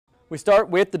We start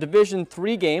with the Division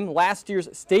III game, last year's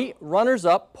state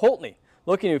runners-up Poultney.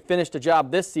 Looking to finish the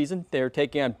job this season, they're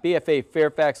taking on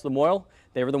BFA-Fairfax Lemoyle.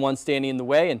 They were the ones standing in the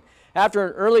way, and after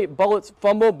an early Bullets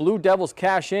fumble, Blue Devils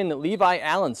cash in. Levi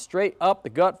Allen straight up the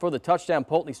gut for the touchdown.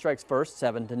 Poultney strikes first,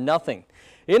 7-0.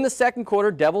 In the second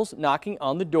quarter, Devils knocking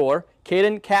on the door.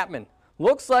 Caden Capman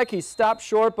looks like he stopped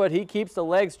short, but he keeps the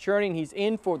legs churning. He's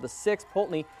in for the 6th.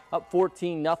 Poultney up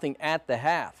 14-0 at the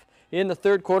half. In the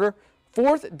third quarter,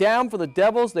 4th down for the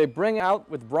Devils. They bring out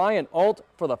with Brian Alt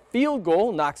for the field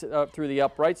goal. Knocks it up through the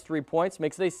uprights, 3 points.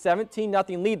 Makes it a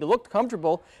 17-0 lead. They looked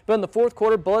comfortable, but in the fourth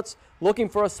quarter, Bullets looking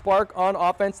for a spark on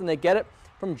offense, and they get it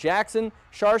from Jackson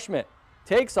Scharschmidt.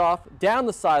 Takes off down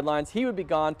the sidelines. He would be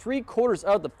gone 3/4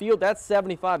 of the field. That's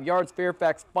 75 yards.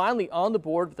 Fairfax finally on the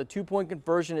board with a 2-point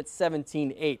conversion at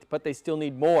 17-8, but they still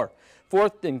need more.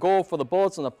 4th and goal for the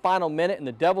Bullets in the final minute, and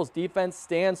the Devils defense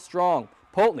stands strong.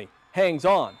 Poultney hangs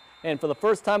on, and for the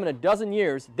first time in a dozen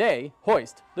years, they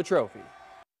hoist the trophy.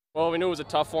 Well, we knew it was a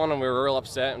tough one, and we were real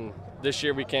upset. And this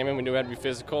year we came in, we knew we had to be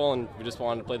physical, and we just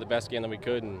wanted to play the best game that we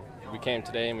could. And we came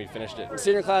today, and we finished it.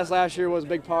 Senior class last year was a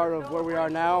big part of where we are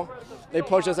now. They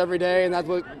pushed us every day, and that's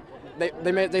what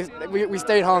we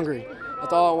stayed hungry.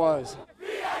 That's all it was.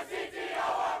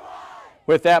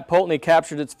 With that, Poultney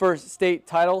captured its first state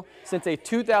title since a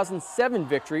 2007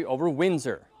 victory over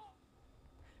Windsor.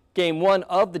 Game 1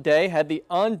 of the day had the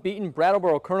unbeaten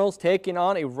Brattleboro Colonels taking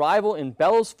on a rival in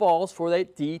Bellows Falls for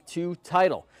that D2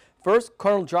 title. First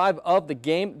Colonel drive of the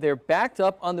game, they're backed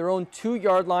up on their own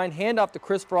 2-yard line, handoff to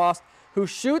Chris Frost, who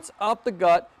shoots up the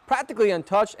gut, practically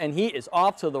untouched, and he is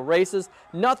off to the races.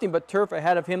 Nothing but turf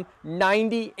ahead of him,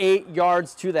 98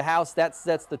 yards to the house. That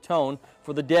sets the tone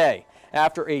for the day.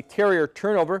 After a Terrier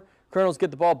turnover, Colonels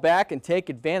get the ball back and take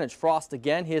advantage. Frost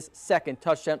again, his 2nd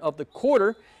touchdown of the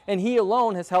quarter, and he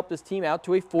alone has helped his team out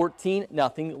to a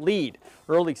 14-0 lead.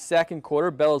 Early second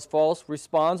quarter, Bellows Falls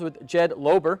responds with Jed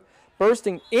Lober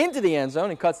bursting into the end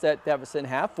zone and cuts that deficit in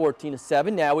half,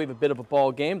 14-7. Now we have a bit of a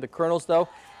ball game. The Colonels, though,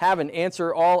 have an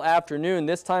answer all afternoon.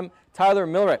 This time, Tyler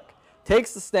Millerick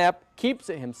takes the snap, keeps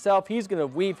it himself. He's going to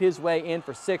weave his way in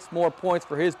for 6 more points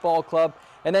for his ball club.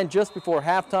 And then just before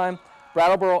halftime,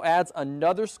 Brattleboro adds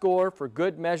another score for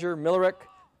good measure. Millerick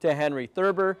to Henry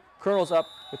Thurber. Colonels up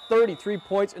with 33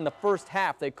 points in the first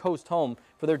half. They coast home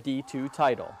for their D2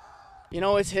 title. You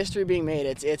know, it's history being made.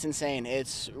 It's insane.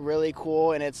 It's really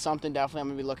cool, and it's something definitely I'm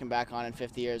going to be looking back on in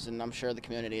 50 years, and I'm sure the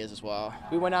community is as well.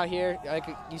 We went out here, like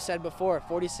you said before,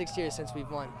 46 years since we've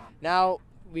won. Now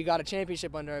we got a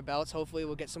championship under our belts. Hopefully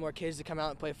we'll get some more kids to come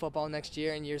out and play football next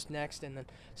year and years next, and then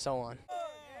so on.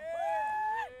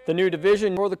 The new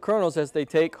division for the Colonels as they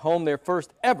take home their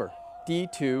first ever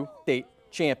D2 state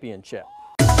championship.